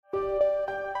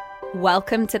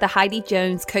Welcome to the Heidi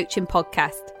Jones Coaching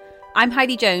Podcast. I'm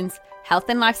Heidi Jones, health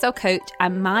and lifestyle coach,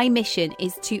 and my mission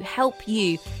is to help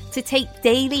you to take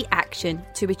daily action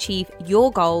to achieve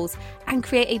your goals and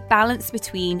create a balance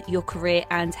between your career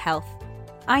and health.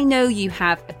 I know you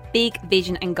have a big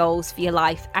vision and goals for your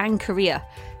life and career.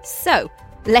 So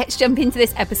let's jump into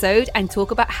this episode and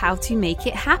talk about how to make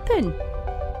it happen.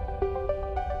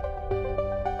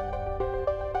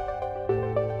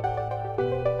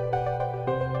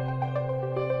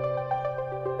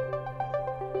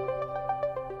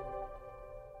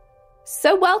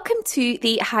 So welcome to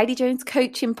the Heidi Jones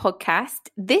Coaching Podcast.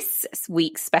 This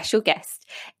week's special guest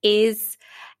is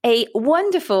a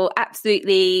wonderful,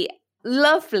 absolutely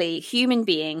lovely human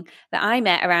being that I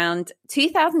met around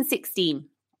 2016.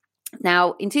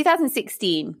 Now, in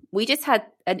 2016, we just had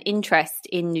an interest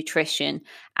in nutrition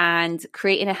and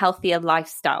creating a healthier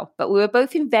lifestyle, but we were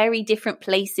both in very different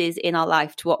places in our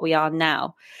life to what we are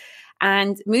now.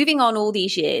 And moving on all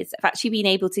these years, I've actually been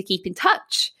able to keep in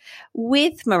touch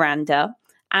with Miranda,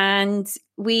 and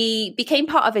we became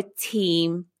part of a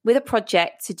team with a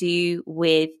project to do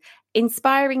with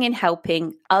inspiring and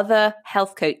helping other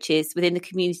health coaches within the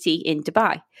community in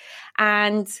Dubai.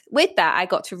 And with that, I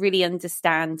got to really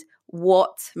understand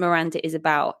what Miranda is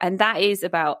about. And that is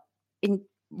about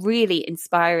really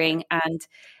inspiring and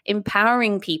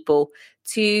empowering people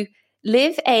to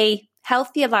live a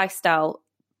healthier lifestyle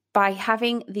by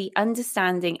having the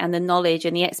understanding and the knowledge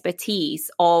and the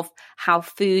expertise of how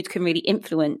food can really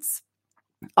influence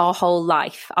our whole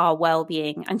life, our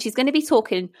well-being. And she's going to be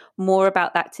talking more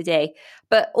about that today.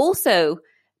 But also,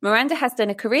 Miranda has done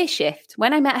a career shift.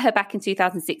 When I met her back in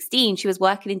 2016, she was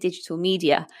working in digital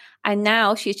media. And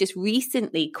now she's just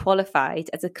recently qualified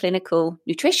as a clinical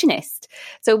nutritionist.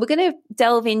 So we're going to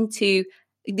delve into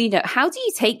how do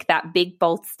you take that big,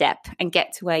 bold step and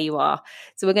get to where you are?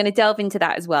 So we're going to delve into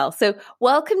that as well. So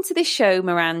welcome to the show,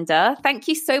 Miranda. Thank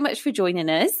you so much for joining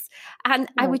us. And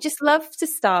I would just love to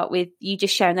start with you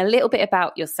just sharing a little bit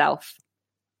about yourself.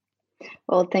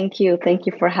 Well, thank you. Thank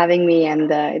you for having me. And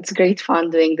it's great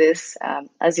fun doing this.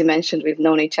 As you mentioned, we've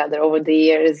known each other over the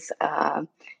years,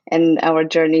 and our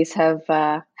journeys have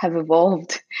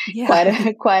evolved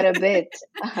quite a bit.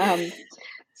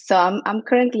 So I'm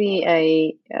currently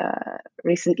a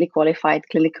recently qualified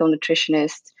clinical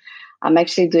nutritionist. I'm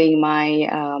actually doing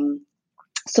my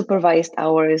supervised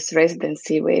hours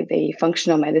residency with a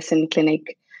functional medicine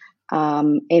clinic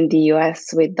in the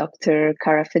US with Dr.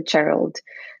 Cara Fitzgerald,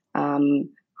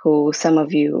 who some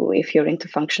of you, if you're into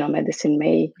functional medicine,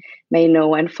 may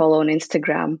know and follow on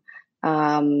Instagram.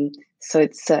 So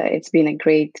it's been a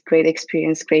great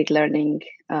experience, great learning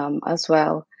as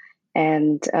well,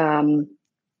 and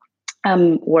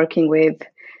I'm working with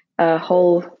a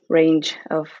whole range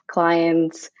of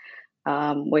clients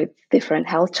with different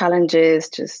health challenges,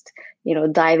 just,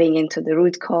 diving into the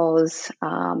root cause,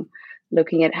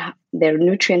 looking at their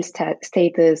nutrient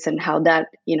status and how that,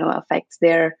 affects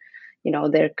their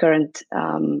current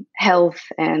health,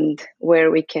 and where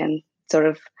we can sort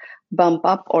of bump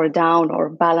up or down or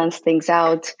balance things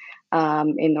out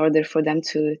in order for them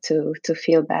to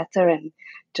feel better and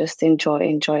just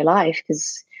enjoy life,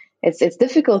 because it's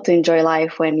difficult to enjoy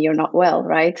life when you're not well,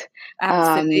 right?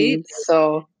 Absolutely.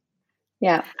 So,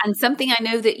 yeah. And something I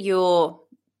know that you're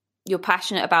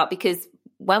passionate about, because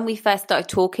when we first started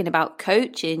talking about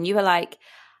coaching, you were like,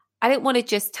 I don't want to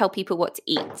just tell people what to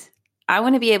eat. I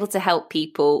want to be able to help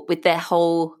people with their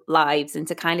whole lives and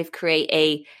to kind of create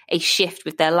a shift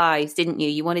with their lives, didn't you?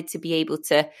 You wanted to be able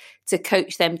to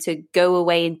coach them to go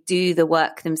away and do the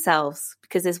work themselves,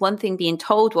 because there's one thing being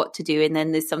told what to do, and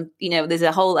then there's there's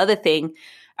a whole other thing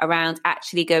around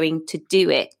actually going to do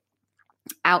it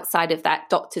outside of that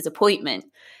doctor's appointment.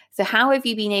 So how have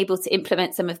you been able to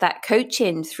implement some of that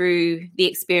coaching through the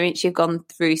experience you've gone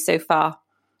through so far?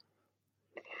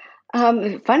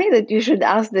 Funny that you should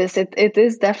ask this. It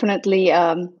is definitely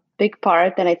a big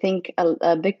part, and I think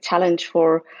a big challenge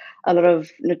for a lot of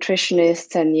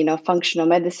nutritionists and functional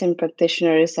medicine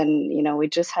practitioners. And we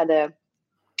just had a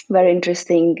very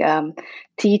interesting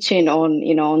teaching on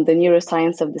the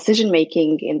neuroscience of decision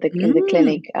making in the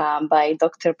clinic by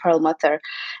Dr. Perlmutter,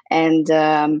 and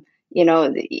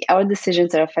our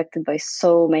decisions are affected by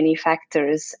so many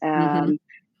factors.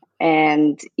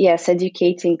 And yes,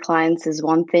 educating clients is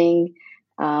one thing,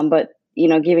 but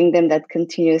giving them that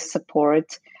continuous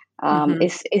support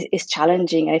is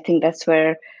challenging. I think that's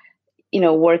where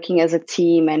working as a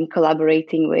team and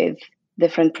collaborating with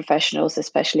different professionals,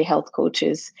 especially health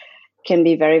coaches, can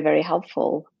be very, very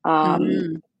helpful.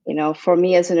 For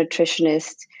me as a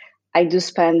nutritionist, I do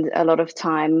spend a lot of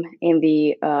time in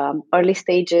the early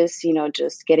stages,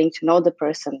 just getting to know the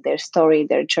person, their story,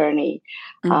 their journey.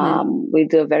 We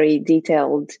do a very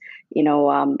detailed,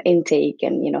 intake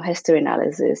and, history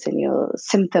analysis and,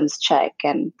 symptoms check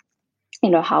and,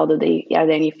 how are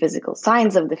there any physical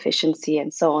signs of deficiency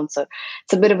and so on. So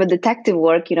it's a bit of a detective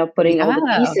work, putting all the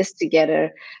Yeah. pieces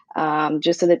together,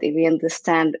 just so that we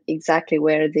understand exactly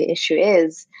where the issue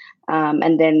is.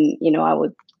 And then, I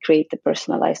would create the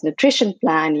personalized nutrition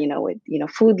plan, with,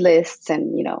 food lists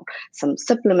and, some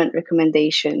supplement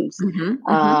recommendations.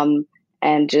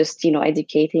 And just,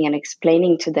 educating and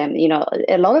explaining to them,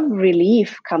 a lot of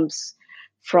relief comes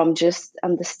from just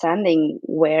understanding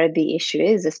where the issue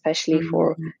is, especially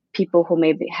for people who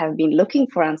maybe have been looking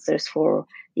for answers for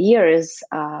years,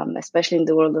 especially in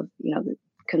the world of, the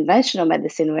conventional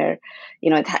medicine where,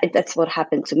 that's what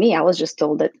happened to me. I was just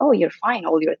told that, oh, you're fine.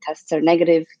 All your tests are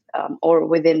negative, or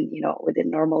within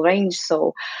normal range.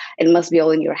 So it must be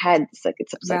all in your head. It's like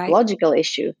it's a psychological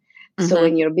issue. So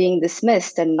when you're being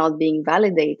dismissed and not being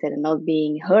validated and not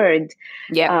being heard,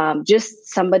 just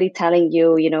somebody telling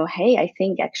you, hey, I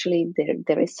think actually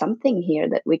there is something here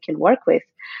that we can work with.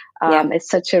 It's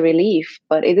such a relief,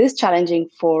 but it is challenging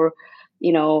for,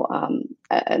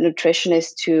 a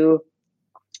nutritionist to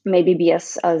maybe be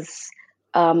as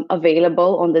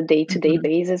available on the day-to-day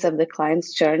basis of the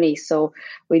client's journey. So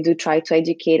we do try to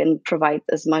educate and provide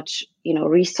as much,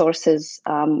 resources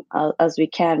as we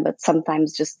can, but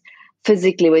sometimes just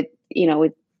physically with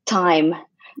time.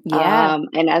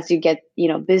 And as you get,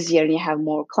 busier and you have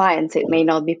more clients, it may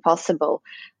not be possible.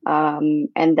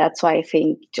 And that's why I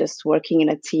think just working in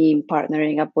a team,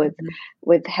 partnering up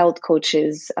with health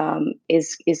coaches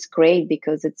is great,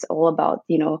 because it's all about,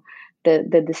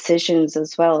 the decisions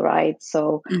as well, right?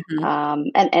 So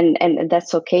and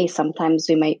that's okay. Sometimes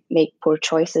we might make poor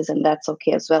choices, and that's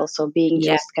okay as well. So being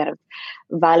just kind of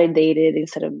validated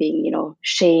instead of being,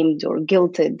 shamed or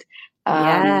guilted,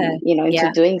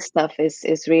 into doing stuff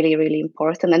is really, really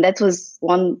important. And that was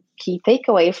one key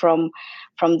takeaway from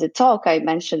the talk I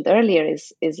mentioned earlier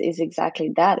is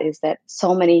exactly that, is that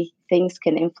so many things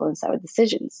can influence our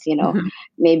decisions,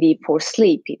 maybe poor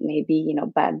sleep, it may be,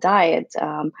 bad diet,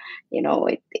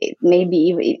 it may be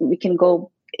even, we can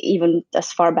go even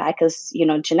as far back as,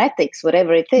 genetics,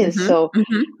 whatever it is. So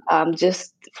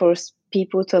just for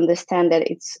people to understand that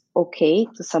it's okay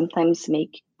to sometimes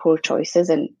make poor choices,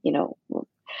 and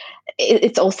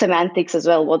it's all semantics as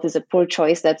well. What is a poor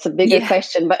choice? That's a bigger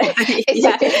question, but it's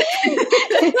okay.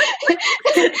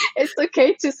 It's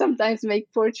okay to sometimes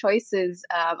make poor choices,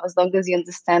 as long as you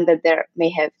understand that there may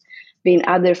have been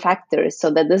other factors. So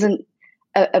that doesn't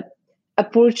a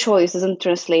poor choice doesn't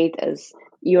translate as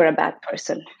you're a bad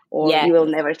person or you will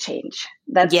never change.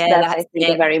 That's I think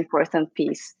a very important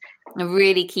piece. A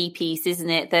really key piece, isn't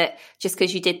it? That just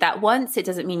because you did that once, it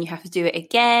doesn't mean you have to do it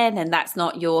again. And that's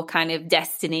not your kind of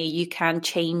destiny. You can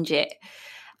change it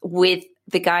with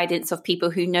the guidance of people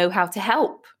who know how to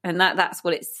help. And that's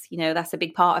what it's, that's a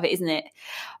big part of it, isn't it?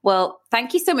 Well,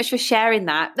 thank you so much for sharing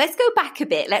that. Let's go back a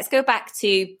bit. Let's go back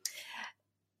to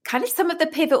kind of some of the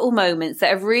pivotal moments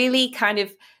that have really kind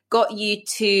of got you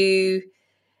to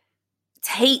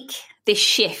take this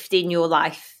shift in your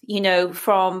life,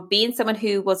 from being someone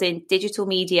who was in digital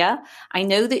media. I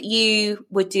know that you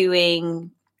were doing,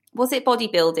 was it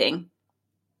bodybuilding?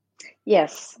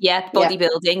 Yes. Yeah,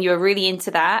 bodybuilding. Yeah. You were really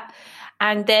into that.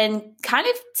 And then kind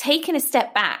of taking a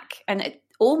step back and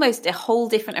almost a whole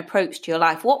different approach to your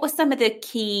life. What were some of the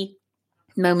key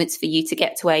moments for you to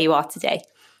get to where you are today?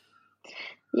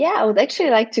 Yeah, I would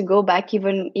actually like to go back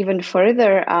even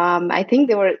further. I think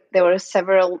there were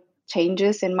several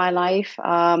changes in my life.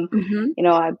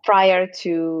 Prior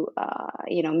to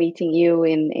meeting you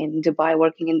in Dubai,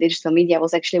 working in digital media, I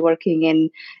was actually working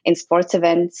in sports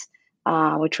events,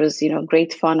 which was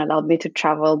great fun, allowed me to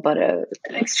travel, but an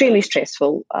extremely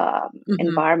stressful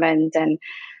environment. And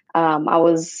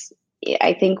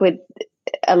I think with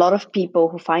a lot of people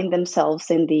who find themselves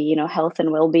in the health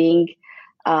and well-being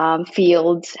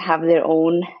field, have their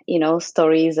own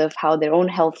stories of how their own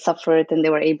health suffered and they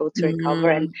were able to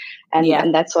recover, and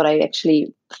that's what I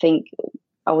actually think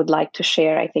I would like to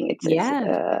share. I think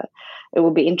it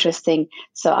will be interesting.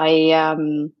 So I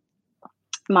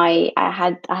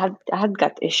had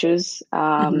gut issues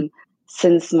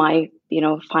since my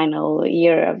final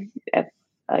year of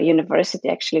university,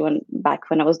 actually,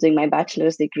 when I was doing my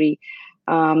bachelor's degree,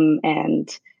 and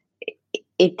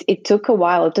it took a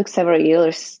while. It took several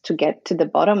years to get to the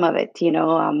bottom of it.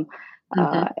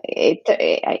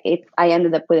 I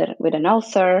ended up with an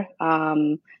ulcer.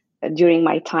 during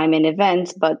my time in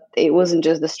events, but it wasn't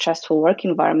just the stressful work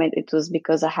environment. It was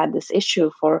because I had this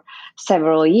issue for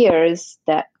several years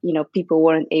that, people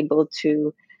weren't able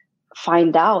to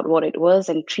find out what it was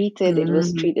and treat it. It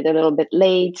was treated a little bit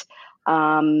late.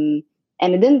 And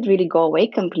it didn't really go away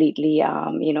completely.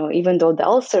 Even though the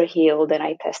ulcer healed and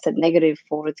I tested negative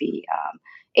for the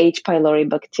H. pylori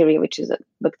bacteria, which is a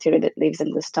bacteria that lives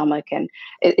in the stomach, and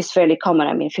it's fairly common.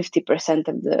 I mean, 50%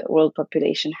 of the world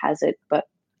population has it, but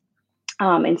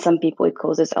in some people it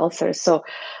causes ulcers. So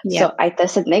I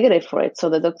tested negative for it. So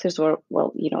the doctors were,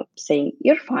 saying,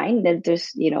 you're fine.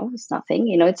 There's, it's nothing,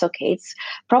 it's okay. It's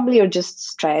probably you're just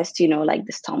stressed, like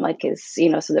the stomach is,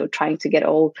 so they were trying to get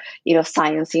all,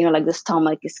 science, like the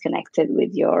stomach is connected with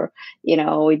your,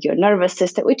 with your nervous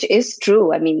system, which is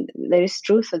true. I mean, there is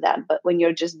truth to that. But when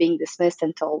you're just being dismissed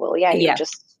and told, well, you're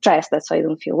just stressed, that's why you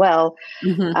don't feel well.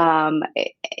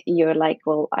 You're like,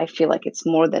 well, I feel like it's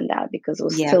more than that, because it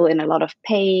was still in a lot of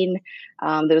pain.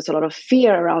 There was a lot of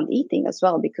fear around eating as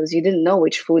well, because you didn't know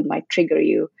which food might trigger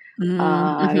you,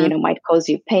 might cause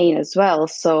you pain as well.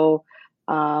 So,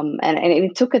 and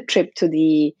it took a trip to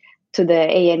the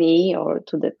A&E, or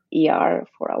to the ER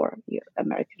for our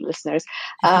American listeners,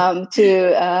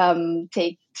 to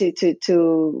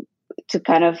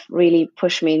kind of really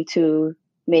push me into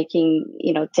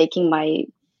taking my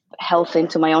health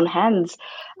into my own hands.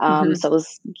 So I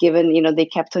was given, they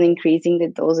kept on increasing the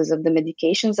doses of the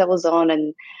medications I was on,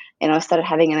 and I started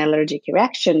having an allergic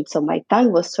reaction. So my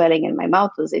tongue was swelling and my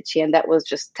mouth was itchy, and that was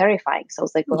just terrifying. So I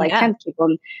was like, well, I can't keep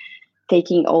on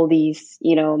taking all these,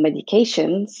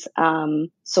 medications.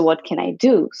 So what can I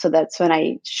do? So that's when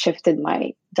I shifted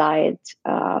my diet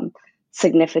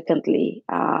significantly.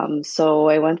 So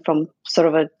I went from sort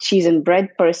of a cheese and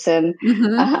bread person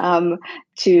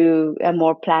to a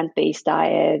more plant-based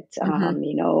diet,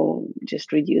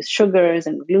 just reduce sugars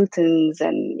and glutens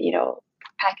and,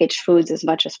 packaged foods as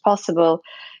much as possible.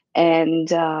 And,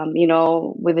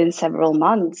 within several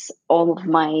months, all of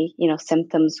my,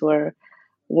 symptoms were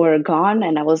gone,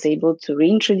 and I was able to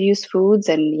reintroduce foods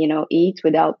and, eat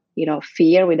without,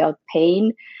 fear, without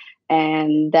pain.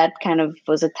 And that kind of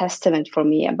was a testament for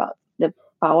me about the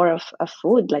power of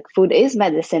food. Like, food is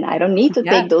medicine. I don't need to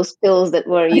take those pills that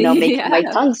were, making my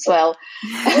tongue swell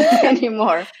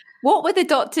anymore. What were the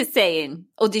doctors saying?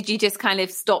 Or did you just kind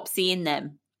of stop seeing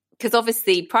them? Because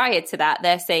obviously prior to that,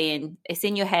 they're saying it's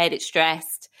in your head, it's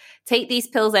stressed. Take these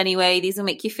pills anyway. These will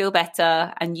make you feel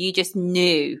better. And you just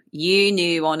knew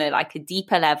on a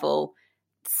deeper level,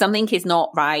 something is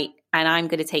not right, and I'm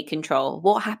going to take control.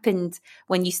 What happened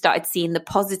when you started seeing the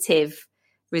positive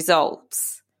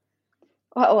results?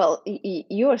 Well,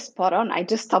 you were spot on. I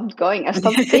just stopped going. I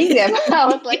stopped seeing them. I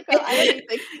was like, well, I don't need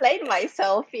to explain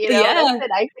myself. That's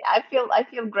it. I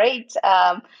feel great.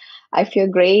 I feel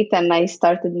great, and I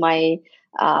started my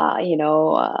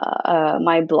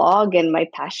my blog, and my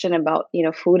passion about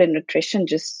food and nutrition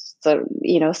just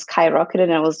skyrocketed.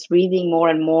 And I was reading more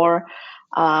and more,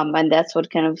 and that's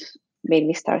what kind of made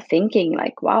me start thinking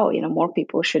like, wow, more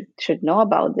people should know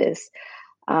about this.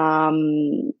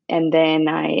 And then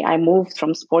I moved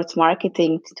from sports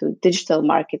marketing to digital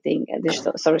marketing,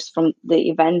 from the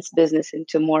events business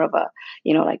into more of a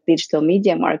digital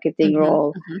media marketing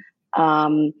role.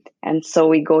 And so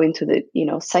we go into the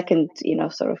second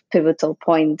sort of pivotal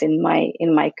point in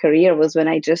my career, was when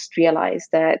I just realized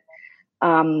that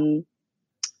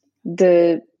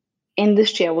the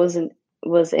industry I was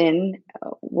in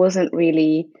wasn't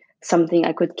really something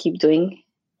I could keep doing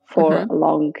for a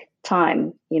long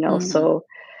time. So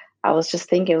I was just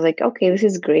thinking, I was like, okay, this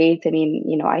is great. I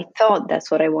mean, I thought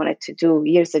that's what I wanted to do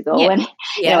years ago when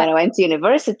when I went to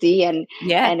university, and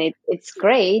it's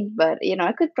great, but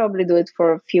I could probably do it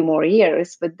for a few more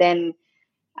years. But then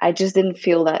I just didn't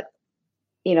feel that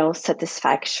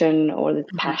satisfaction or the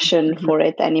passion for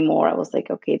it anymore. I was like,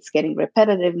 okay, it's getting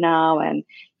repetitive now, and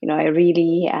I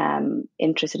really am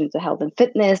interested into health and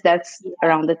fitness. That's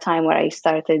around the time where I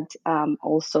started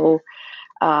also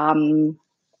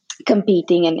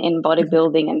competing in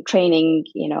bodybuilding and training,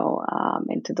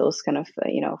 into those kind of,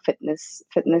 fitness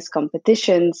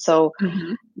competitions. So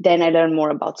then I learned more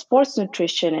about sports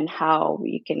nutrition and how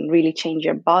you can really change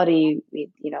your body with,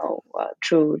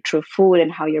 through food,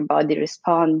 and how your body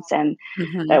responds. And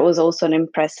that was also an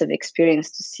impressive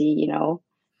experience to see,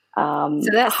 how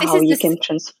you can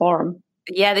transform.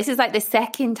 Yeah, this is like the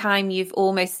second time you've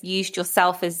almost used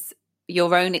yourself as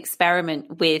your own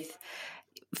experiment with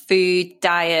food,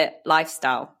 diet,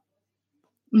 lifestyle,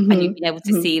 and you've been able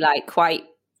to see quite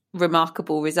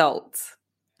remarkable results.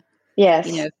 Yes,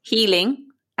 healing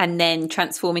and then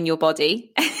transforming your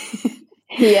body.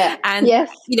 Yeah. And, Yes.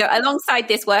 alongside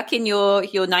this, work in your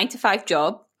 9 to 5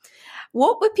 job,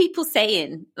 what were people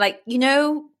saying? Like,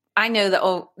 I know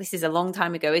that, this is a long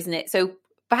time ago, isn't it? So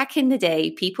back in the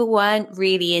day, people weren't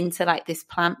really into like this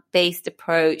plant-based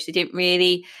approach. They didn't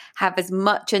really have as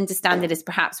much understanding as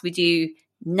perhaps we do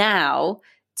now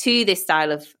to this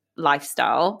style of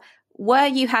lifestyle. Were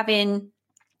you having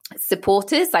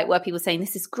supporters? Like, were people saying,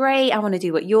 this is great, I want to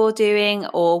do what you're doing?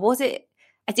 Or was it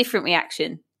a different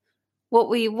reaction? What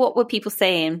were people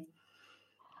saying?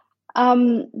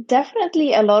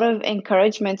 Definitely a lot of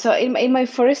encouragement. So in my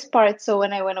first part, so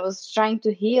when I was trying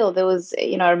to heal, there was,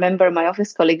 I remember my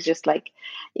office colleagues just like,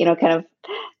 kind of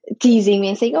teasing me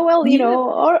and saying, "Oh well, Yeah.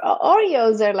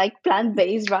 Oreos are like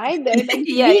plant-based, right? They're like vegan,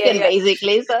 Yeah.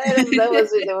 basically." So there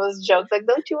was jokes like,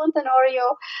 "Don't you want an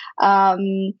Oreo?"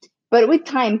 But with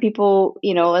time, people,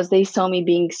 as they saw me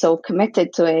being so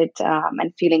committed to it,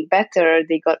 and feeling better,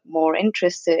 they got more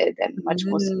interested and much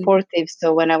more supportive.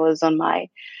 So when I was on my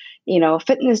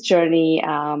fitness journey,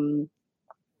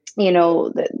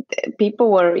 the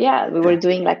people were, we were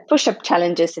doing like push-up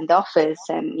challenges in the office,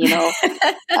 and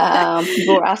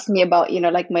people were asking me about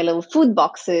like my little food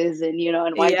boxes, and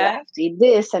and why do I Yeah. have to eat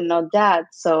this and not that.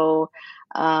 So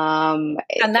And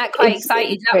that quite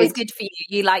excited. it's That great. was good for you.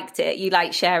 You liked it. You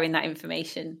liked sharing that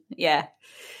information. Yeah.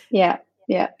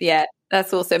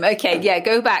 That's awesome. Okay,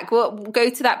 go back. Go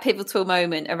to that pivotal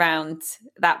moment around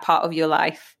that part of your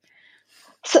life.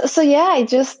 So I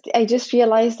just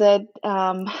realized that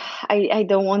I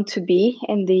don't want to be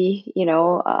in the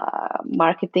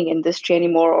marketing industry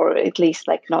anymore, or at least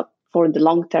like not for the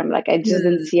long term. Like I just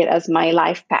didn't see it as my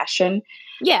life passion.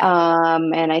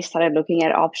 And I started looking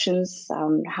at options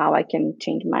on how I can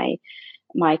change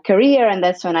my career, and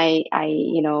that's when I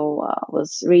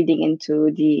was reading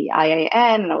into the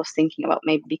IIN, and I was thinking about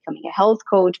maybe becoming a health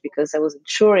coach, because I wasn't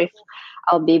sure if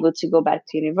I'll be able to go back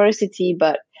to university.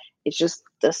 But it's just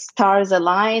the stars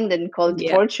aligned, and call it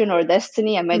fortune or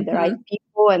destiny. I met the right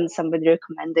people, and somebody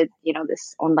recommended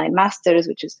this online masters,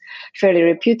 which is fairly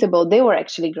reputable. They were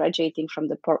actually graduating from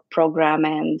the program,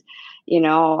 and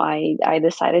I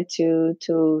decided to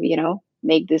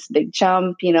make this big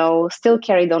jump. Still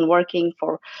carried on working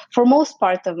for most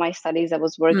part of my studies. I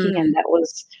was working, and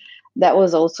that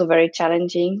was also very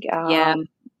challenging.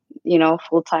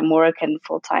 Full-time work and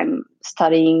full-time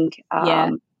studying.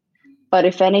 But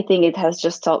if anything, it has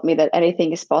just taught me that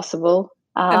anything is possible.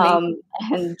 And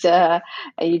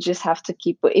you just have to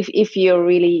keep, if you're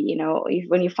really,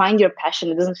 when you find your passion,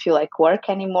 it doesn't feel like work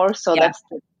anymore. So that's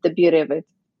the beauty of it.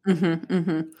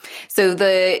 So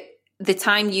the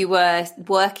time you were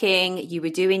working, you were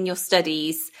doing your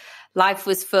studies, life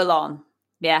was full on.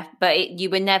 Yeah. But you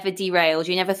were never derailed.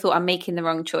 You never thought, I'm making the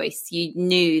wrong choice. You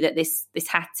knew that this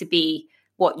had to be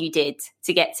what you did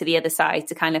to get to the other side,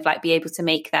 to kind of like be able to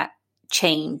make that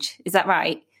change. Is that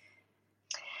right?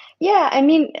 Yeah, I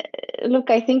mean, look,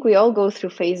 I think we all go through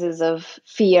phases of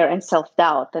fear and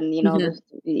self-doubt, and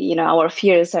our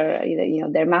fears are,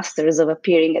 they're masters of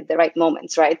appearing at the right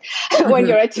moments, right? When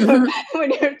you're at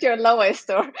your lowest,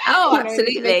 or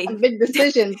absolutely, you make some big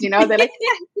decisions, they're like,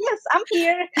 yes, I'm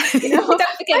here, don't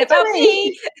forget about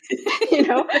me.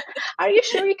 Are you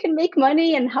sure you can make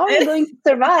money, and how are you going to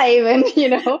survive? And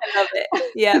I love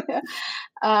it. Yeah.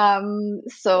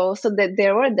 So that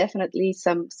there were definitely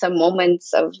some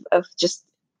moments of just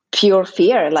pure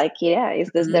fear, like, is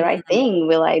this the right thing?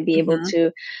 Will I be able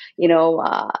to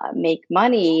make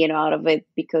money out of it?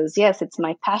 Because yes, it's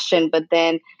my passion, but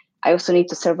then I also need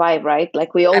to survive, right?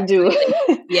 Like we all do.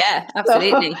 Yeah,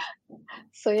 absolutely.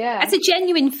 So yeah, that's a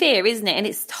genuine fear, isn't it? And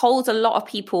it holds a lot of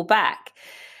people back,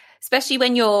 especially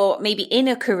when you're maybe in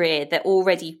a career that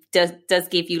already does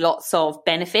give you lots of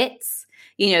benefits.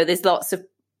 There's lots of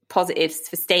positives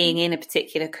for staying in a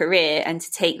particular career, and to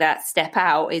take that step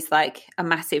out is like a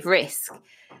massive risk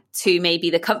to maybe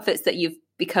the comforts that you've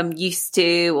become used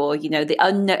to, or the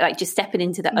unknown, like just stepping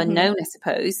into the unknown, I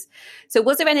suppose. So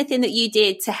was there anything that you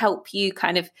did to help you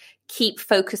kind of keep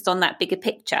focused on that bigger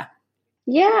picture?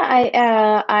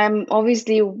 Yeah, I'm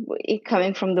obviously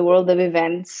coming from the world of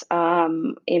events. I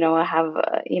have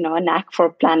a knack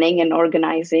for planning and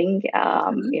organizing.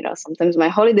 Sometimes my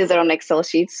holidays are on Excel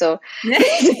sheets, so there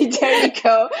you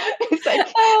go. It's like,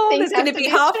 there's going to be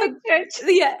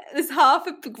there's half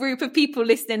a group of people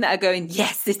listening that are going,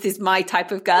 yes, this is my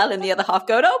type of girl, and the other half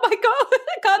going, oh my god,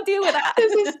 I can't deal with that.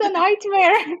 This is the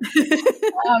nightmare.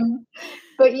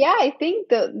 But yeah, I think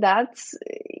that's,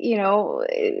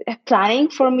 planning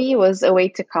for me was a way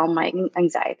to calm my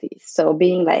anxieties. So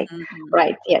being like, Mhm.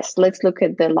 right, yes, let's look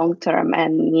at the long term.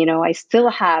 And, I still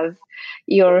have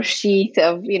your sheet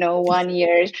of, 1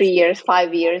 year, 3 years,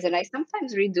 5 years, and I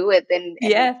sometimes redo it, and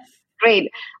Yeah. it's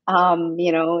great.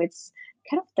 It's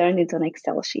kind of turned into an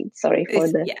Excel sheet. Sorry for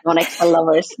the Yeah. non-Excel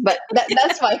lovers, but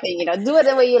that's my thing, do it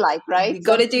the way you like, right? You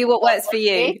got Some to do people what are works for more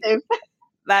you. creative.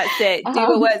 That's it. Do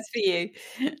what Um, works for you.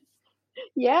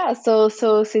 Yeah, so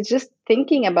just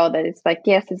thinking about that, it's like,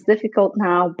 yes, it's difficult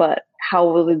now, but how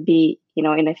will it be,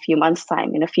 in a few months'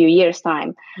 time, in a few years'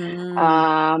 time?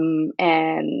 Mm.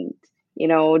 And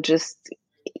just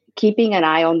keeping an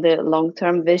eye on the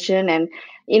long-term vision, and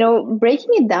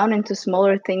breaking it down into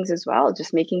smaller things as well,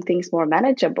 just making things more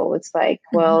manageable. It's like,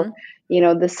 well,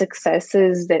 Mhm. the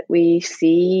successes that we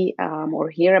see, or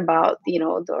hear about,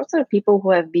 those are people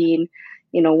who have been,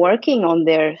 working on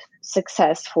their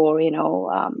success for,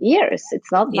 years.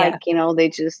 It's not like, Yeah. they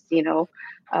just,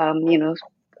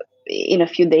 in a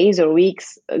few days or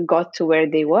weeks got to where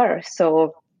they were.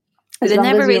 So as There long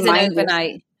as never you is an remind yourself.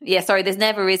 overnight. Yeah, sorry, there's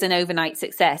never is an overnight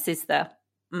success, is there?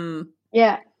 Mm.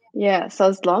 Yeah, yeah. So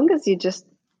as long as you just,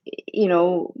 you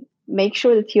know, make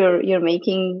sure that you're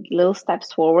making little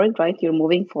steps forward, right? You're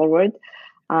moving forward.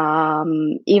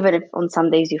 Even if on some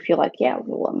days you feel like, yeah,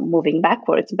 well, I'm moving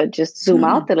backwards, but just zoom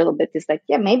out a little bit. It's like,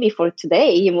 yeah, maybe for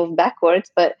today you move backwards,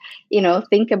 but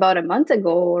think about a month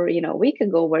ago or a week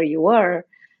ago where you were.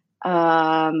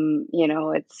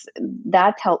 It's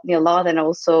that helped me a lot, and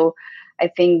also I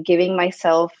think giving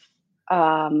myself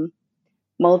um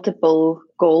multiple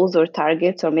goals or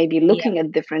targets, or maybe Yeah. looking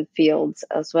at different fields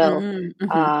as well.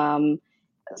 Mm-hmm. Um,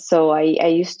 so I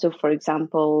used to, for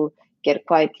example, get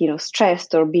quite,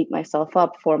 stressed or beat myself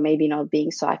up for maybe not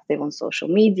being so active on social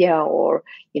media, or,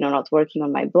 not working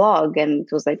on my blog. And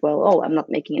it was like, well, oh, I'm not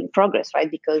making any progress, right?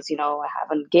 Because, I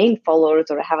haven't gained followers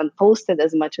or I haven't posted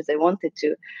as much as I wanted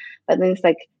to. But then it's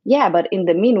like, yeah, but in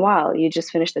the meanwhile, you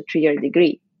just finished a 3-year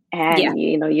degree, Yeah. and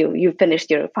you finished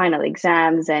your final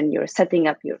exams, and you're setting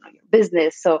up your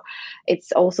business. So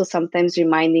it's also sometimes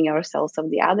reminding ourselves of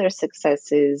the other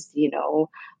successes,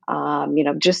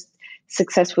 just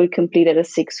successfully completed a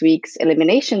 6 weeks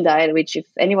elimination diet, which, if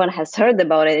anyone has heard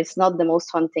about it, it's not the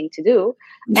most fun thing to do.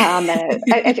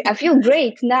 I feel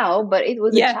great now, but it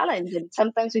was a Yeah. challenge, and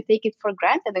sometimes we take it for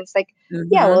granted. And it's like,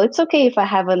 yeah, well, Mm-hmm. it's okay if I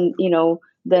haven't,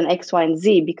 done X, Y, and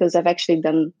Z, because I've actually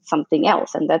done something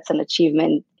else, and that's an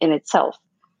achievement in itself.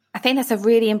 I think that's a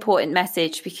really important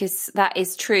message, because that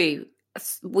is true.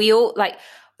 We all, like,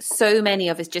 so many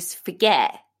of us just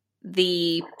forget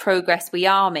the progress we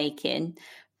are making.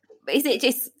 Is it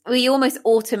just, we almost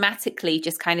automatically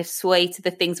just kind of sway to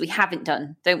the things we haven't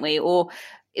done, don't we? Or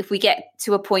if we get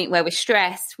to a point where we're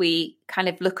stressed, we kind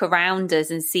of look around us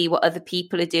and see what other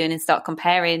people are doing and start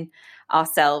comparing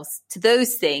ourselves to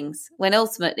those things, when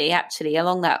ultimately, actually,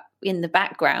 along that, in the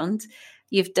background,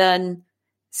 you've done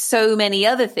so many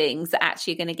other things that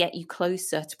actually are going to get you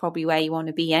closer to probably where you want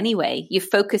to be anyway. You've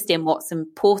focused in what's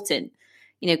important.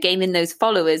 Gaining those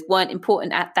followers weren't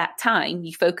important at that time.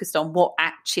 You focused on what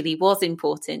actually was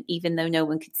important, even though no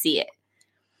one could see it.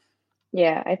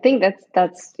 Yeah, I think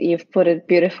that's you've put it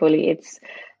beautifully.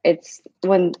 It's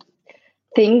when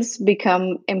things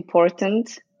become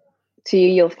important to you,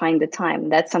 you'll find the time.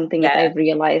 That's something that Yeah. I've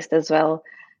realized as well.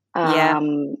 Yeah.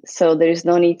 So there's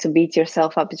no need to beat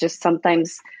yourself up. It's just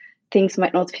sometimes things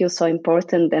might not feel so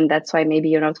important, and that's why maybe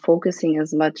you're not focusing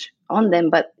as much on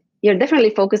them. But you're definitely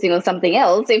focusing on something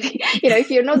else. If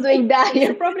you're not doing that,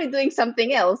 you're probably doing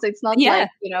something else. It's not Yeah.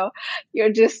 like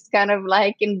you're just kind of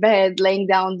like in bed, laying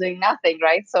down, doing nothing,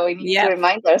 right? So we need to Yeah.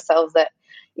 remind ourselves that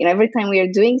every time we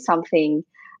are doing something,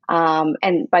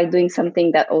 and by doing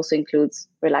something, that also includes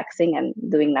relaxing and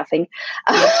doing nothing,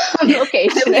 Yeah.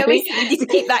 occasionally. We need to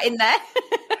keep that in there.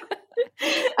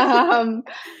 um,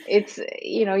 it's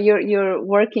you're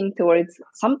working towards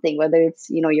something, whether it's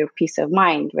your peace of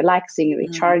mind, relaxing, Mm.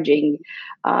 recharging,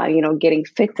 getting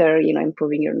fitter,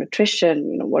 improving your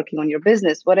nutrition, working on your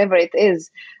business, whatever it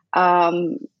is.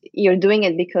 You're doing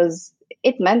it because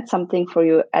it meant something for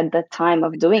you at that time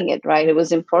of doing it, right? It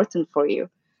was important for you.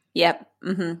 Yep.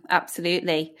 Mm-hmm.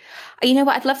 Absolutely. You know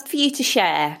what? I'd love for you to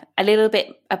share a little bit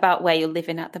about where you're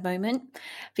living at the moment,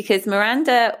 because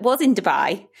Miranda was in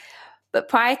Dubai, but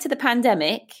prior to the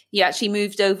pandemic, you actually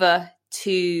moved over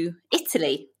to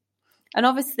Italy. And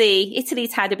obviously,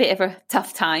 Italy's had a bit of a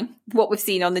tough time, what we've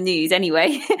seen on the news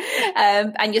anyway.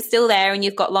 And you're still there, and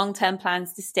you've got long-term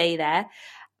plans to stay there.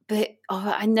 But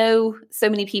I know so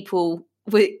many people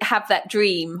have that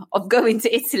dream of going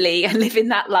to Italy and living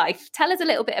that life. Tell us a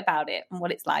little bit about it and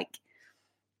what it's like.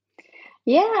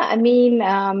 Yeah, I mean,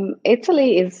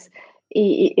 Italy is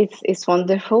it's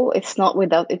wonderful. It's not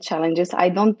without its challenges. I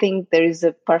don't think there is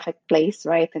a perfect place,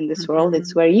 right, in this world.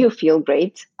 It's Hmm. where you feel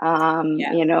great,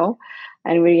 Yeah.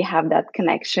 and where you have that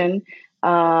connection.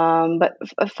 But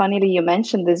funnily, you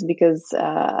mentioned this because,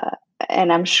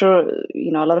 and I'm sure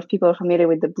a lot of people are familiar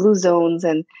with the blue zones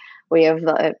and way of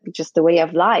just the way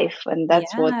of life, and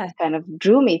that's what Yeah. kind of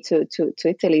drew me to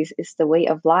Italy is the way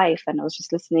of life. And I was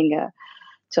just listening.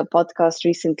 To a podcast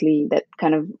recently that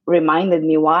kind of reminded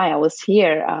me why I was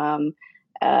here.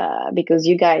 Because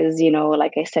you guys,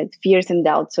 like I said, fears and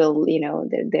doubts will,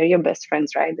 they're your best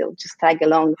friends, right? They'll just tag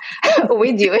along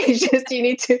with you. It's just you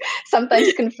need to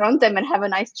sometimes confront them and have a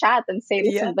nice chat and say,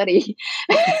 Yeah. listen, buddy,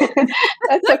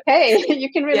 that's okay.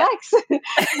 You can Yeah. relax.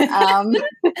 um,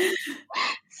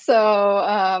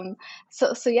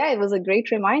 so, so yeah, it was a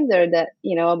great reminder that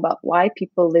about why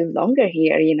people live longer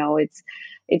here.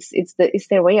 It's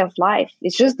their way of life.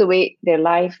 It's just the way their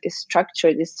life is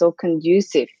structured is so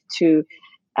conducive to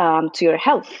your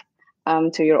health,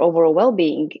 to your overall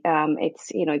well-being.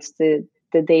 It's the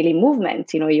daily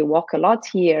movement. You walk a lot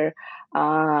here.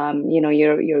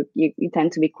 You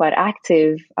tend to be quite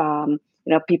active.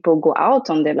 People go out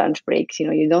on their lunch breaks.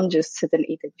 You don't just sit and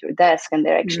eat at your desk, and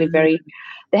they're actually Mhm.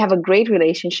 they have a great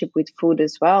relationship with food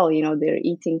as well. Their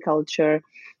eating culture.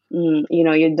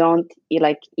 You don't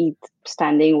eat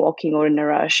standing, walking, or in a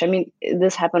rush. I mean,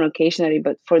 this happen occasionally,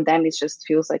 but for them, it just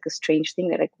feels like a strange thing.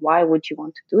 They're like, why would you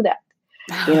want to do that?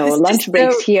 It's just Lunch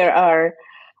breaks so here are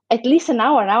at least an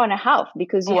hour and a half,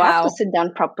 because you have to wow. sit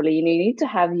down properly. You need to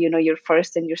have, your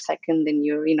first and your second and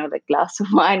your, like glass of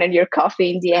wine and your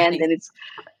coffee in the end. Right. And it's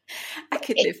I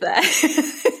could it, live there.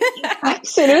 I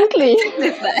absolutely. could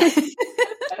live there.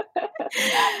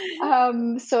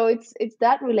 So it's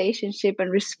that relationship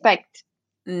and respect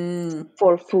Mm.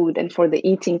 for food and for the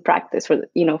eating practice, for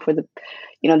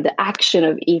the action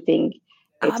of eating.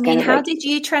 I It's mean, kind of how like, did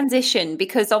you transition?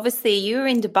 Because obviously you were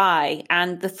in Dubai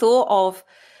and the thought of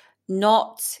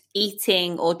not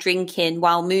eating or drinking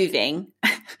while moving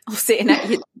or sitting at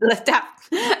your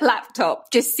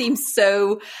laptop just seems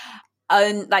so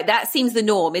like that seems the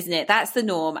norm, isn't it? That's the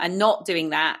norm. And not doing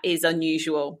that is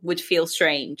unusual, would feel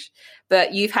strange.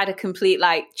 But you've had a complete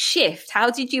like shift.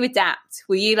 How did you adapt?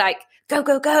 Were you like, go,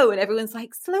 go, go? And everyone's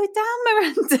like, slow down,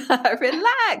 Miranda,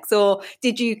 relax. Or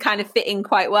did you kind of fit in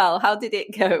quite well? How did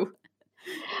it go?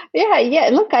 yeah, yeah.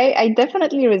 Look, I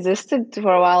definitely resisted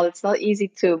for a while. It's not easy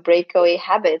to break away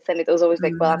habits. And it was always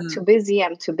like, well, I'm too Mm-hmm. busy.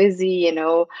 I'm too busy.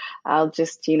 I'll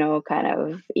just, kind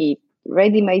of eat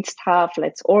ready-made stuff.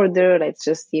 Let's order. Let's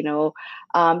just, you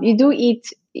do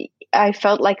eat. I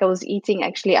felt like I was eating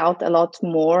actually out a lot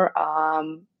more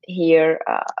here.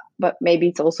 But maybe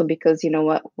it's also because,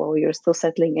 what, well, you're still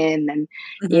settling in and,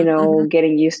 Mm-hmm.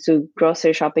 getting used to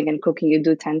grocery shopping and cooking. You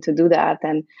do tend to do that.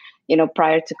 And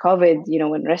prior to COVID,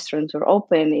 when restaurants were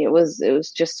open, it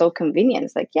was just so convenient.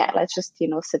 It's like, yeah, let's just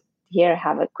sit here,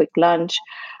 have a quick lunch.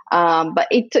 But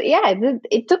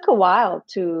it took a while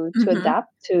to Mm-hmm.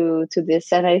 adapt to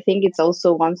this, and I think it's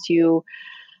also once you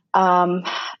um,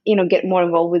 get more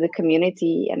involved with the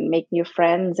community and make new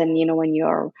friends, and when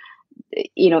you're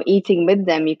eating with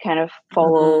them, you kind of Mm-hmm.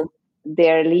 follow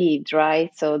their lead, right?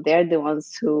 So they're the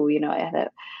ones who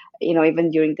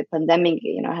even during the pandemic,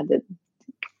 I had a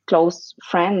close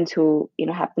friend who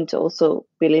happened to also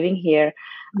be living here,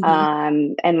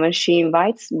 Mm-hmm. and when she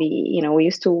invites me, we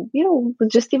used to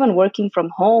just even working from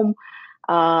home,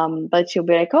 but she'll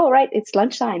be like, oh, right, it's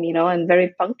lunchtime, and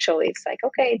very punctually it's like,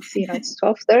 okay, it's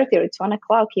 12:30 or it's 1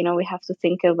 o'clock, we have to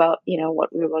think about what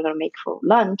we're going to make for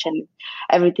lunch, and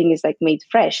everything is like made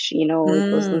fresh. It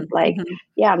wasn't like, Mm-hmm.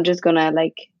 yeah, I'm just gonna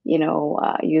like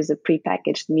use a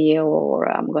prepackaged meal,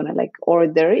 or I'm gonna like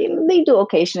order. They do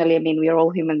occasionally. I mean, we are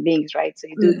all human beings, right? So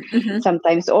you do Mm-hmm.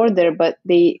 sometimes order, but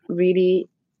they really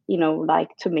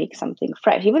like to make something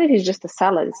fresh, even if it's just a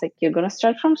salad. It's like you're gonna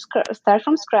start from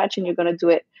scratch, and you're gonna do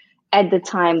it at the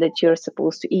time that you're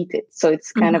supposed to eat it. So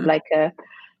it's kind of Mm-hmm. like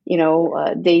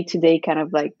a day to day kind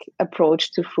of like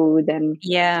approach to food.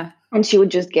 Yeah. And she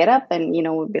would just get up and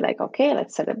would be like, okay,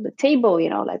 let's set up the table,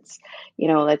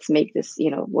 let's make this,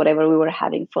 whatever we were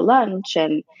having for lunch,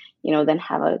 and then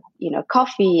have a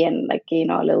coffee, and like a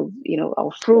little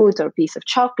or fruit or piece of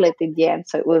chocolate in the end.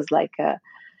 So it was like a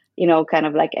kind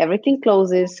of like everything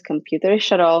closes, computer is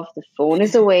shut off, the phone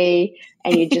is away,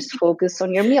 and you just focus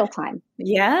on your mealtime.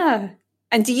 Yeah.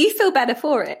 And do you feel better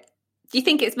for it? Do you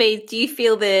think do you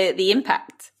feel the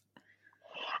impact?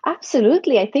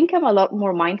 Absolutely. I think I'm a lot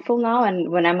more mindful now.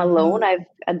 And when I'm alone, Mm-hmm. I've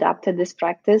adapted this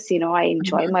practice. I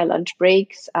enjoy my lunch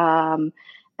breaks.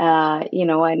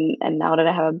 and now that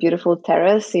I have a beautiful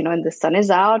terrace, and the sun is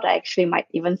out, I actually might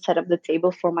even set up the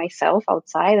table for myself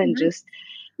outside and just,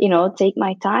 take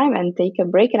my time and take a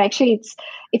break. And actually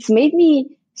it's made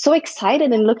me so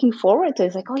excited and looking forward to it.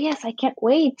 It's like, oh yes, I can't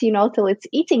wait, till it's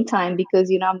eating time,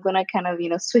 because, I'm gonna kind of,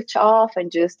 switch off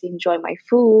and just enjoy my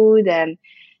food and,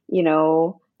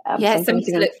 Yeah, something sometimes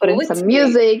to even look put in forward some to.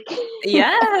 music.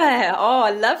 Yeah. Oh, I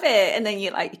love it. And then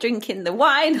you're like drinking the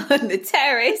wine on the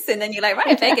terrace, and then you're like, right,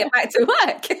 I better get back to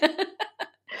work.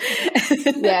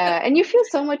 Yeah, and you feel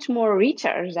so much more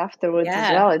recharged afterwards as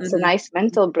Yeah. well. It's a Hmm. nice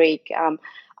mental break.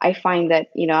 I find that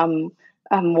I'm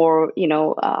more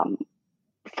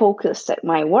focused at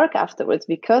my work afterwards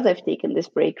because I've taken this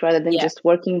break rather than Yeah. just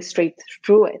working straight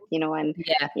through it. And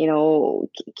Yeah.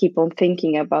 keep on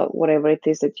thinking about whatever it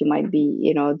is that you might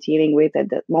be dealing with at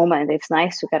that moment. It's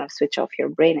nice to kind of switch off your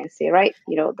brain and say, right,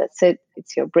 that's it.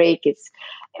 It's your break. It's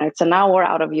an hour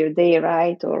out of your day,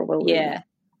 right? Or well, Yeah.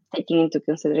 taking into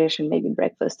consideration maybe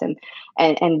breakfast and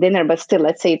dinner, but still,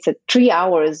 let's say it's a 3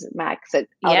 hours max out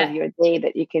of Yeah. your day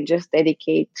that you can just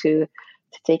dedicate to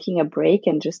taking a break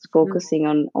and just focusing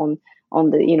on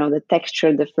the the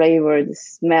texture, the flavor, the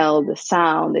smell, the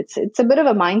sound. It's a bit of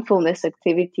a mindfulness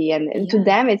activity, and to Yeah.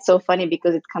 them it's so funny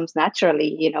because it comes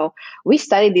naturally. We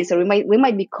studied this, or we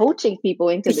might be coaching people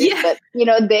into this, Yeah. but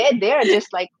they're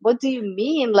just like, what do you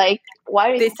mean? Like, why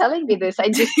are you This. telling me this? I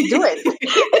just do it.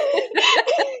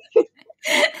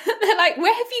 They're like,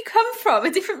 where have you come from?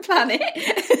 A different planet?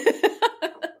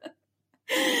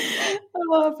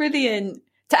 Oh, brilliant.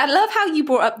 I love how you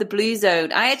brought up the blue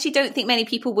zone. I actually don't think many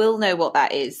people will know what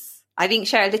that is. I think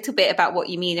share a little bit about what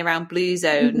you mean around blue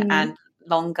zone Mhm. and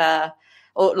longer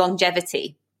or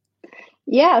longevity.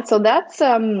 Yeah, so that's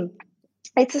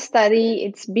it's a study.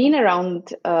 It's been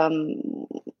around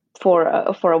for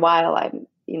a while. I'm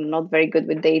not very good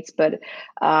with dates, but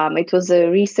it was a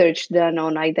research done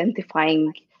on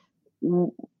identifying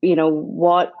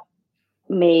what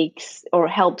makes or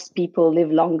helps people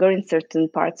live longer in certain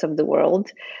parts of the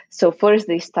world. So first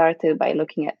they started by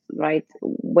looking at, right,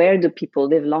 where do people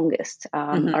live longest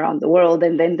Hmm. around the world,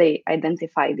 and then they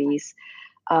identify these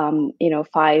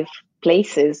 5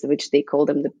 places, which they call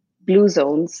them the blue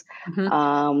zones,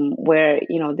 Hmm. where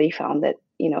they found that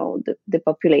the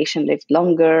population lived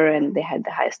longer, and they had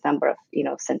the highest number of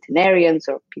centenarians,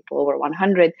 or people over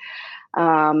 100.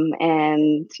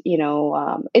 And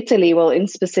Italy, well, in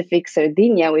specific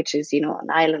Sardinia, which is an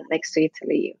island next to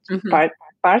Italy, Hmm.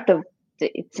 part of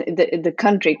the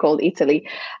country called Italy.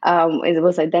 It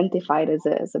was identified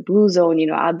as a blue zone.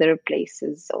 Other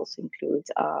places also include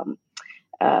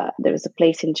there's a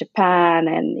place in Japan,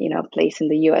 and a place in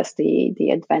the US,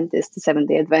 the Adventists, the Seventh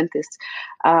Day Adventists.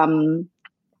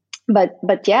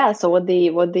 But yeah, so what they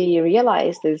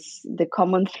realized is the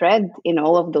common thread in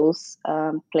all of those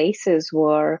places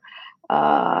were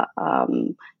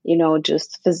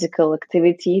just physical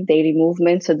activity, daily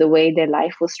movement. So the way their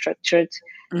life was structured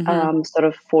Hmm. sort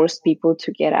of forced people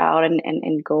to get out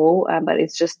and go, but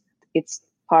it's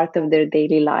part of their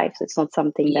daily lives. It's not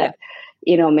something Yeah.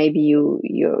 that maybe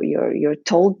you're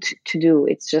told to do.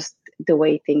 It's just the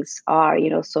way things are.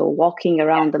 So walking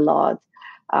around a lot,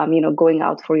 going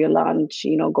out for your lunch,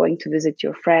 going to visit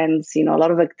your friends. A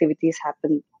lot of activities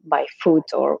happen by foot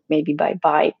or maybe by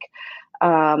bike.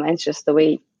 And it's just the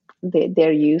way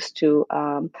they're used to.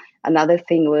 Another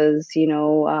thing was,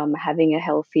 having a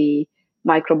healthy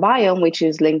microbiome, which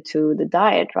is linked to the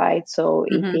diet, right? So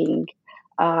Hmm. eating,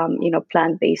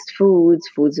 plant-based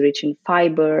foods rich in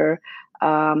fiber,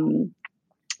 um,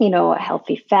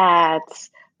 healthy fats,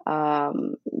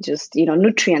 just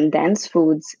nutrient dense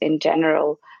foods in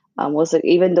general. Was it,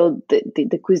 even though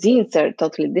the cuisines are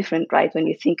totally different, right? When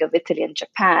you think of Italy and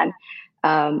Japan,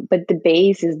 but the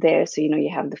base is there. So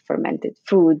you have the fermented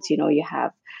foods. You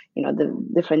have the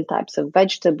different types of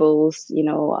vegetables.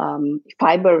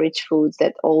 Fiber rich foods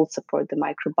that all support the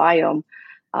microbiome,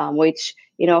 which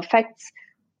affects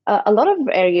a lot of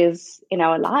areas in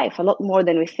our life, a lot more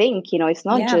than we think. It's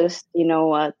not Yeah. just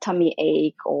a tummy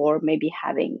ache, or maybe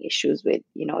having issues with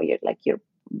your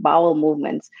bowel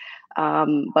movements,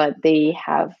 but they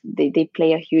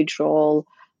play a huge role.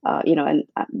 And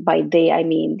by they I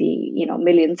mean the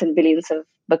millions and billions of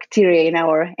bacteria in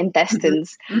our Hmm.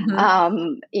 intestines.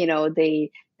 Hmm.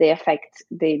 They affect,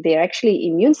 they're actually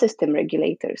immune system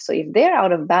regulators. So if they're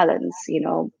out of balance,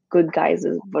 good guys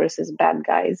versus bad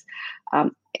guys,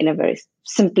 in a very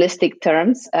simplistic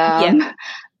terms. Yeah.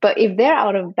 But if they're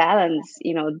out of balance,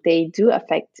 they do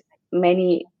affect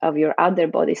many of your other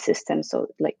body systems. So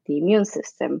like the immune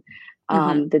system,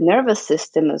 Hmm. the nervous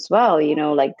system as well.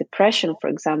 Like depression, for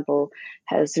example,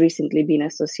 has recently been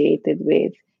associated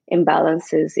with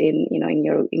imbalances in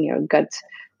your gut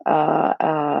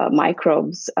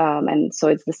microbes, and so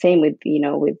it's the same with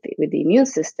with the immune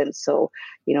system. So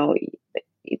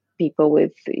people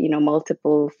with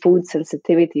multiple food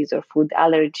sensitivities or food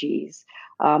allergies,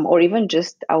 or even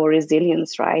just our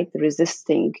resilience, right,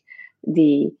 resisting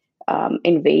the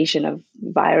invasion of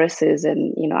viruses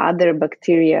and other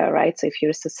bacteria, right? So if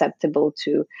you're susceptible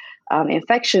to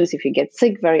infections, if you get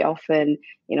sick very often,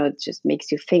 it just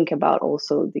makes you think about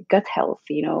also the gut health.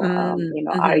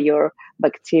 Are your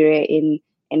bacteria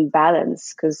in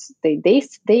balance? Because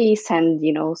they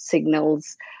send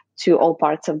signals to all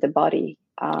parts of the body,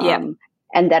 and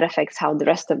that affects how the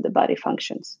rest of the body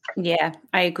functions. Yeah,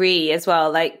 I agree as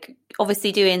well. Like,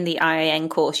 obviously doing the IIN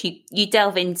course, you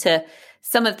delve into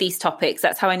some of these topics.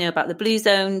 That's how I know about the blue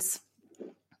zones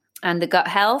and the gut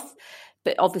health,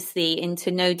 but obviously into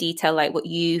no detail like what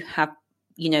you have,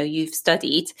 you've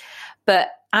studied. But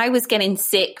I was getting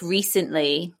sick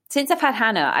recently. Since I've had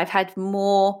Hannah, I've had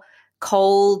more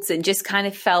colds and just kind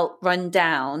of felt run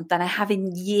down than I have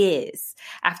in years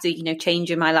after,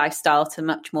 changing my lifestyle to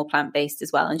much more plant-based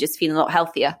as well and just feeling a lot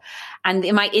healthier. And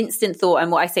in my instant thought,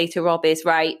 and what I say to Rob is,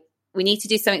 right, we need to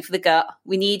do something for the gut.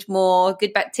 We need more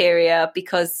good bacteria,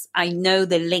 because I know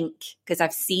the link, because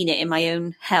I've seen it in my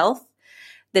own health,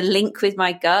 the link with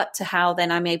my gut to how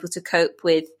then I'm able to cope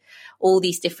with all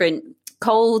these different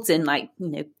colds and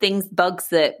things, bugs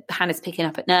that Hannah's picking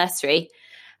up at nursery.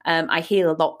 I heal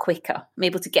a lot quicker. I'm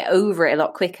able to get over it a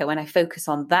lot quicker when I focus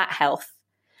on that health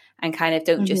and kind of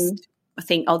don't just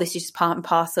think, oh, this is just part and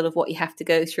parcel of what you have to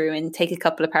go through and take a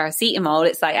couple of paracetamol.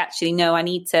 It's like, actually, no, I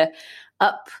need to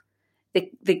up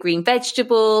the green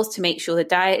vegetables to make sure the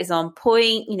diet is on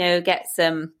point, get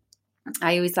some,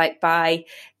 I always buy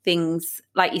things,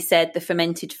 like you said, the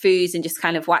fermented foods, and just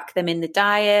kind of whack them in the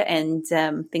diet and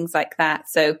things like that.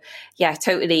 So yeah,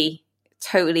 totally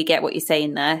get what you're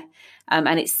saying there.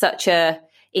 And it's such a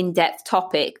in-depth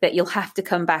topic that you'll have to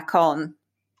come back on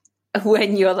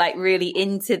when you're really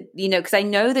into, because I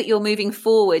know that you're moving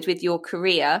forward with your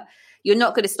career. You're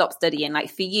not going to stop studying.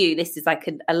 For you, this is a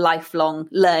lifelong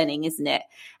learning, isn't it?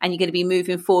 And you're going to be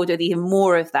moving forward with even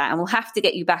more of that. And we'll have to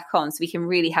get you back on so we can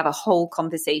really have a whole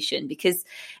conversation, because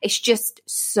it's just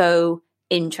so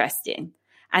interesting.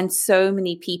 And so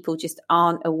many people just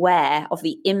aren't aware of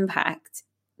the impact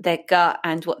their gut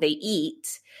and what they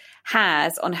eat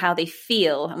has on how they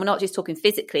feel. And we're not just talking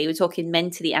physically, we're talking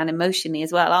mentally and emotionally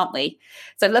as well, aren't we?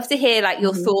 So I'd love to hear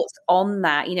your thoughts on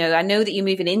that. I know that you're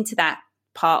moving into that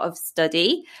part of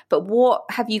study, but what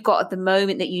have you got at the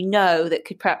moment that that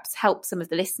could perhaps help some of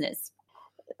the listeners?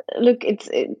 Look, it's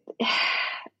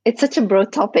such a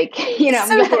broad topic,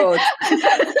 So broad.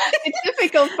 It's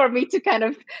difficult for me to kind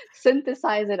of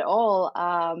synthesize it all.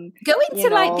 Go into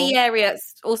the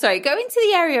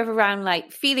area of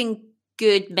around feeling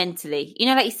good mentally.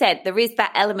 Like you said, there is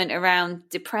that element around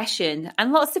depression,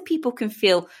 and lots of people can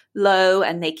feel low,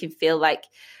 and they can feel like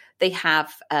they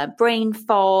have brain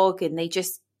fog, and they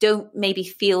just don't maybe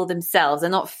feel themselves. They're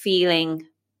not feeling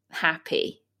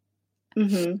happy.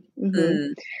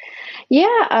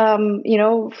 Yeah,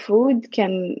 food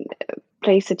can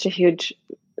play such a huge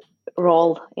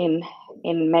role in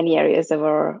many areas of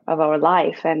our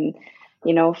life, and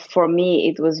for me,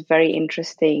 it was very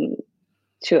interesting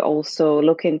to also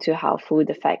look into how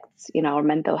food affects our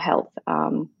mental health.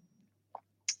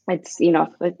 It's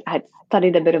I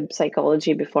studied a bit of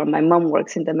psychology before. My mom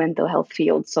works in the mental health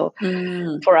field, so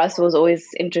for us it was always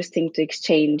interesting to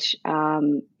exchange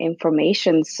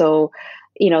information. So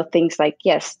things like,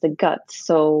 yes, the gut.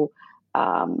 So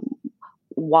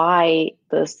why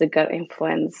does the gut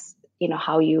influence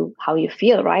how you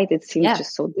feel, right? It seems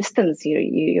just so distant.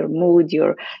 Your mood,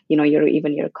 your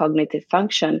even your cognitive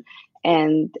function,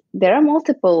 and there are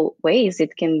multiple ways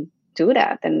it can do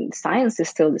that, and science is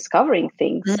still discovering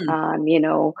things.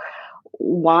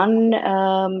 One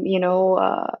a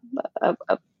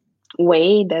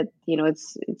way that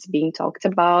it's being talked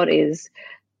about is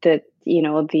that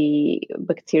the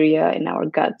bacteria in our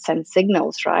gut send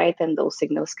signals, right? And those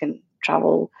signals can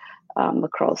travel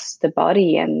across the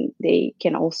body, and they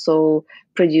can also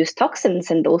produce toxins,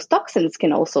 and those toxins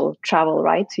can also travel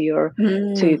right to your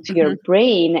to your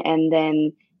brain, and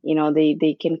then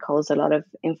they can cause a lot of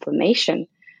inflammation,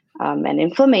 and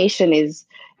inflammation is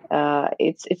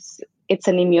it's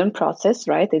an immune process,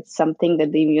 right? It's something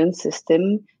that the immune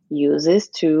system uses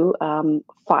to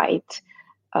fight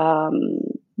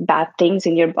bad things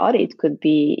in your body. It could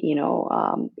be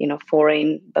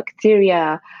foreign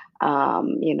bacteria,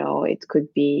 it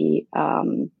could be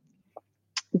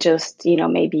just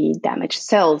maybe damaged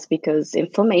cells, because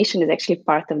inflammation is actually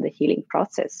part of the healing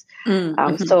process.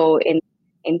 So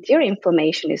in theory,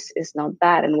 inflammation is not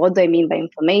bad. And what do I mean by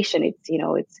inflammation? It's,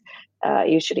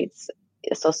 usually it's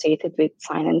associated with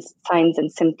signs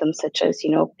and symptoms such as,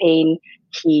 pain,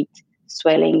 heat,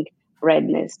 swelling,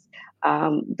 redness.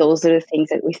 Those are the things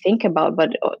that we think about,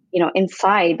 but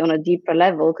inside on a deeper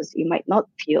level, because you might not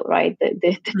feel right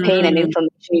the pain and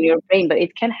inflammation in your brain, but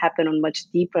it can happen on much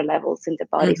deeper levels in the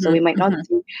body. So we might not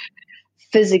see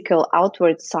physical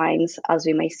outward signs as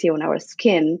we may see on our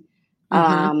skin,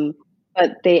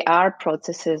 but they are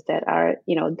processes that are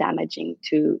damaging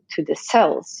to the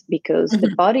cells, because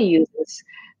the body uses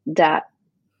that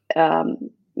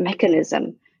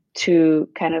mechanism to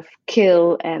kind of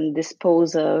kill and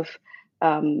dispose of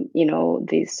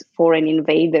these foreign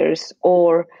invaders,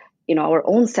 or our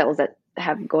own cells that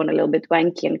have gone a little bit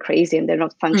wanky and crazy and they're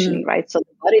not functioning right. So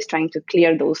the body is trying to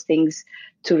clear those things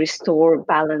to restore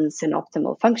balance and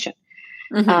optimal function.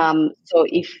 So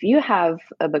if you have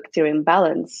a bacterial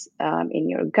imbalance in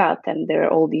your gut, and there are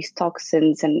all these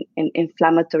toxins and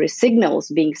inflammatory signals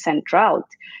being sent out,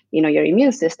 your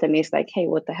immune system is like, hey,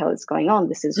 what the hell is going on?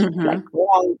 This is like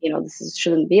wrong. This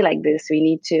shouldn't be like this. We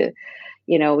need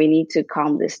to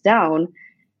calm this down.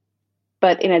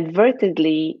 But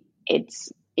inadvertently,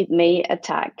 it may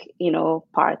attack,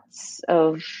 parts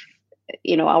of,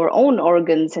 our own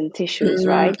organs and tissues,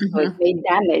 right? So it may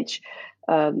damage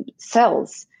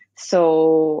cells.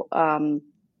 So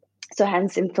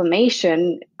hence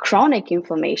inflammation, chronic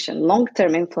inflammation,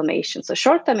 long-term inflammation. So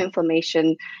short-term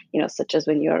inflammation, such as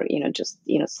when you're, just,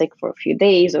 sick for a few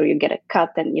days, or you get a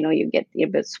cut and, you get a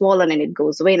bit swollen and it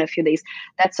goes away in a few days.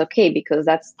 That's okay, because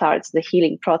that starts the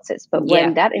healing process. But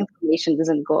when that inflammation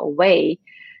doesn't go away,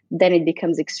 then it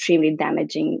becomes extremely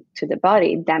damaging to the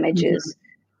body. It damages,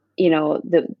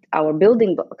 our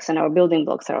building blocks, and our building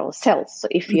blocks are all cells. So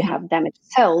if you have damaged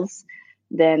cells,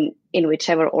 then in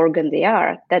whichever organ they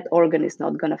are, that organ is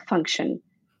not going to function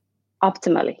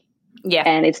optimally. Yeah.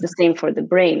 And it's the same for the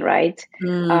brain, right?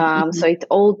 So it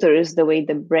alters the way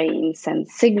the brain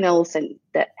sends signals, and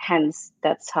hence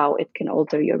that's how it can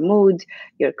alter your mood,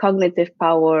 your cognitive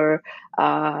power,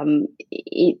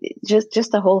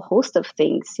 just a whole host of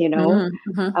things, and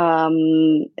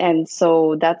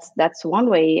so that's one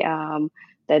way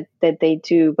that they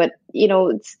do. But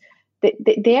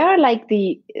they are like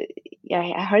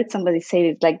I heard somebody say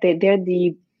it, like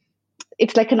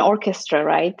it's like an orchestra,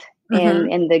 right?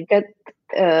 And the gut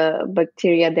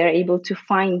bacteria, they're able to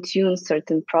fine tune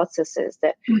certain processes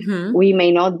that we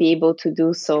may not be able to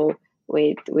do so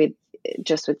with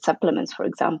supplements, for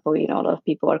example. A lot of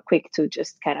people are quick to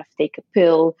just kind of take a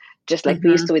pill, just like we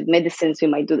used to with medicines. We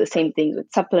might do the same thing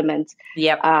with supplements.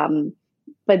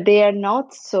 But they are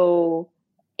not so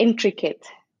intricate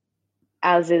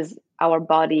as is our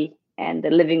body and the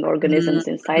living organisms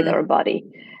inside our body,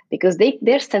 because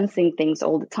they're sensing things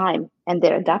all the time and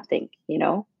they're adapting,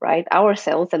 right? Our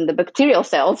cells and the bacterial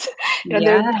cells,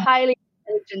 they're highly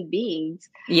intelligent beings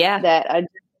that are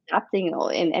adapting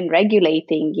and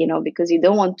regulating, because you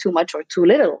don't want too much or too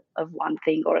little of one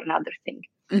thing or another thing.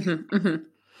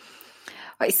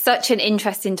 It's such an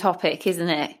interesting topic, isn't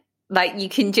it? Like, you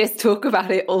can just talk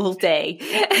about it all day.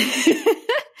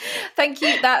 Thank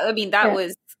you.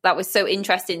 That was so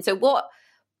interesting. So what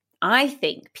I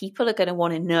think people are going to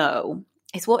want to know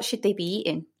is, what should they be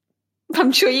eating?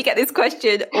 I'm sure you get this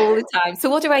question all the time. So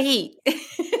what do I eat?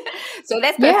 So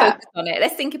let's put focus on it.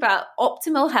 Let's think about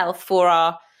optimal health for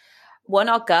our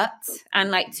gut,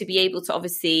 and like to be able to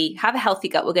obviously have a healthy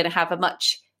gut, we're going to have a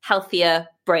much healthier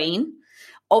brain.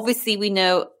 Obviously, we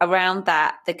know around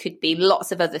that there could be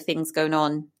lots of other things going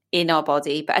on in our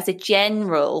body, but as a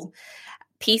general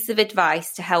piece of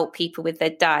advice to help people with their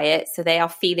diet so they are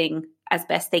feeling as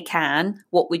best they can,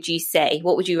 what would you say?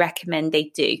 What would you recommend they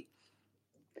do?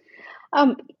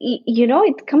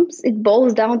 It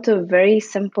boils down to very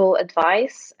simple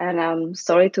advice, and I'm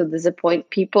sorry to disappoint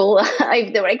people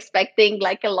if they were expecting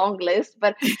like a long list,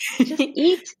 but just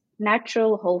eat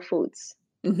natural whole foods.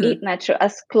 Eat natural,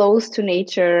 as close to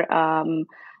nature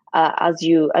as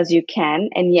you can.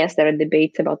 And yes, there are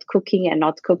debates about cooking and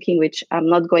not cooking, which I'm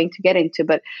not going to get into,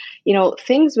 but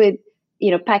things with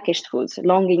packaged foods,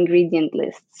 long ingredient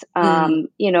lists,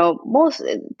 most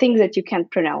things that you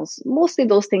can't pronounce, mostly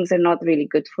those things are not really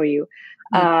good for you.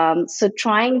 So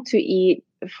trying to eat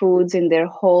foods in their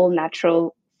whole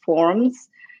natural forms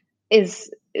is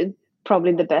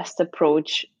probably the best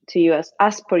approach to you,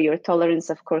 as per your tolerance.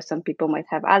 Of course, some people might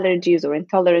have allergies or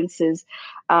intolerances,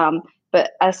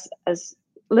 but as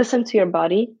listen to your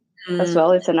body as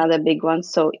well. It's another big one.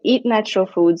 So eat natural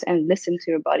foods and listen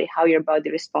to your body, how your body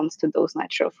responds to those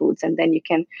natural foods, and then you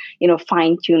can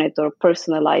fine tune it or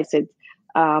personalize it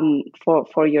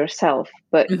for yourself.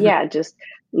 But yeah, just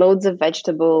loads of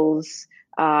vegetables,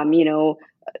 foods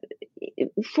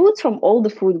from all the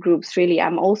food groups, really.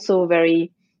 I'm also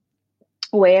very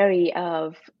wary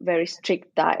of very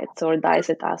strict diets or diets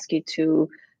that ask you to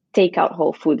take out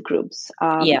whole food groups.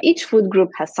 Each food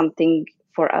group has something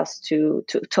for us to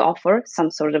offer,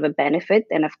 some sort of a benefit.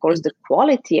 And of course, the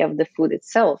quality of the food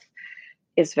itself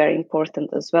is very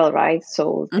important as well, right?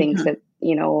 So things that,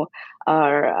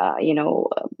 are,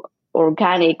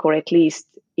 organic, or at least,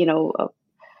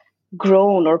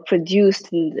 grown or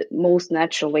produced in the most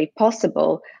natural way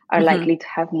possible, are likely to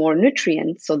have more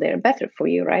nutrients, so they're better for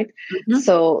you, right?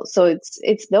 So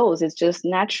it's just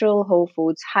natural whole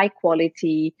foods, high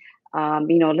quality.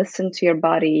 Listen to your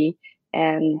body,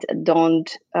 and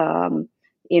don't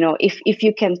if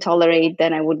you can tolerate,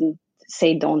 then I wouldn't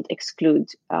say don't exclude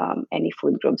any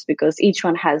food groups, because each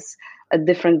one has a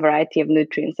different variety of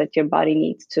nutrients that your body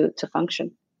needs to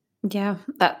function. Yeah,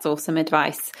 that's awesome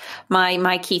advice.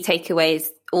 My key takeaway is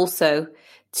also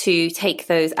to take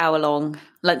those hour-long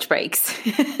lunch breaks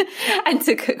and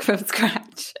to cook from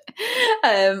scratch.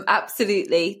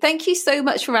 Absolutely. Thank you so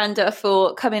much, Miranda,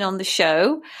 for coming on the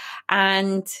show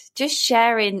and just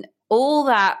sharing all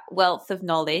that wealth of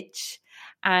knowledge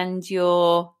and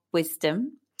your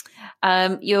wisdom,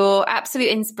 your absolute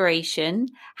inspiration.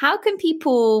 How can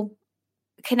people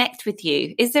connect with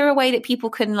you? Is there a way that people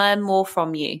can learn more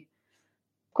from you?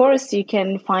 Of course, you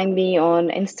can find me on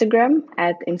Instagram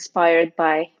at Inspired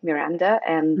by Miranda,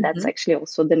 and that's actually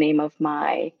also the name of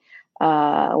my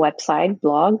website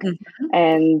blog.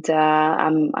 And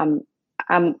I'm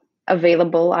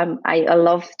available. I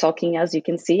love talking, as you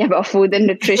can see, about food and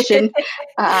nutrition.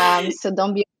 So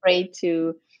don't be afraid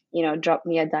to drop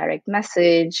me a direct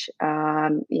message.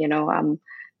 I'm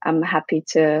happy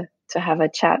to have a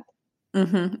chat.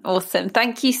 Awesome.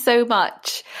 Thank you so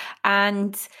much.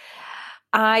 And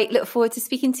I look forward to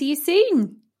speaking to you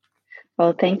soon.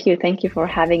 Well, thank you. Thank you for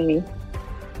having me.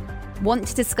 Want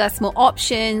to discuss more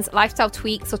options, lifestyle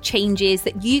tweaks, or changes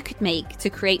that you could make to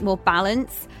create more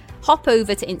balance? Hop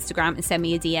over to Instagram and send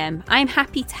me a DM. I'm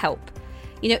happy to help.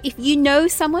 If you know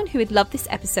someone who would love this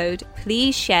episode,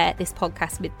 please share this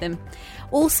podcast with them.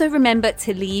 Also, remember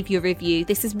to leave your review.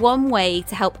 This is one way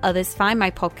to help others find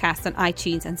my podcast on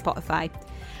iTunes and Spotify.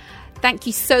 Thank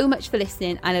you so much for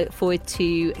listening. I look forward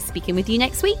to speaking with you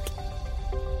next week.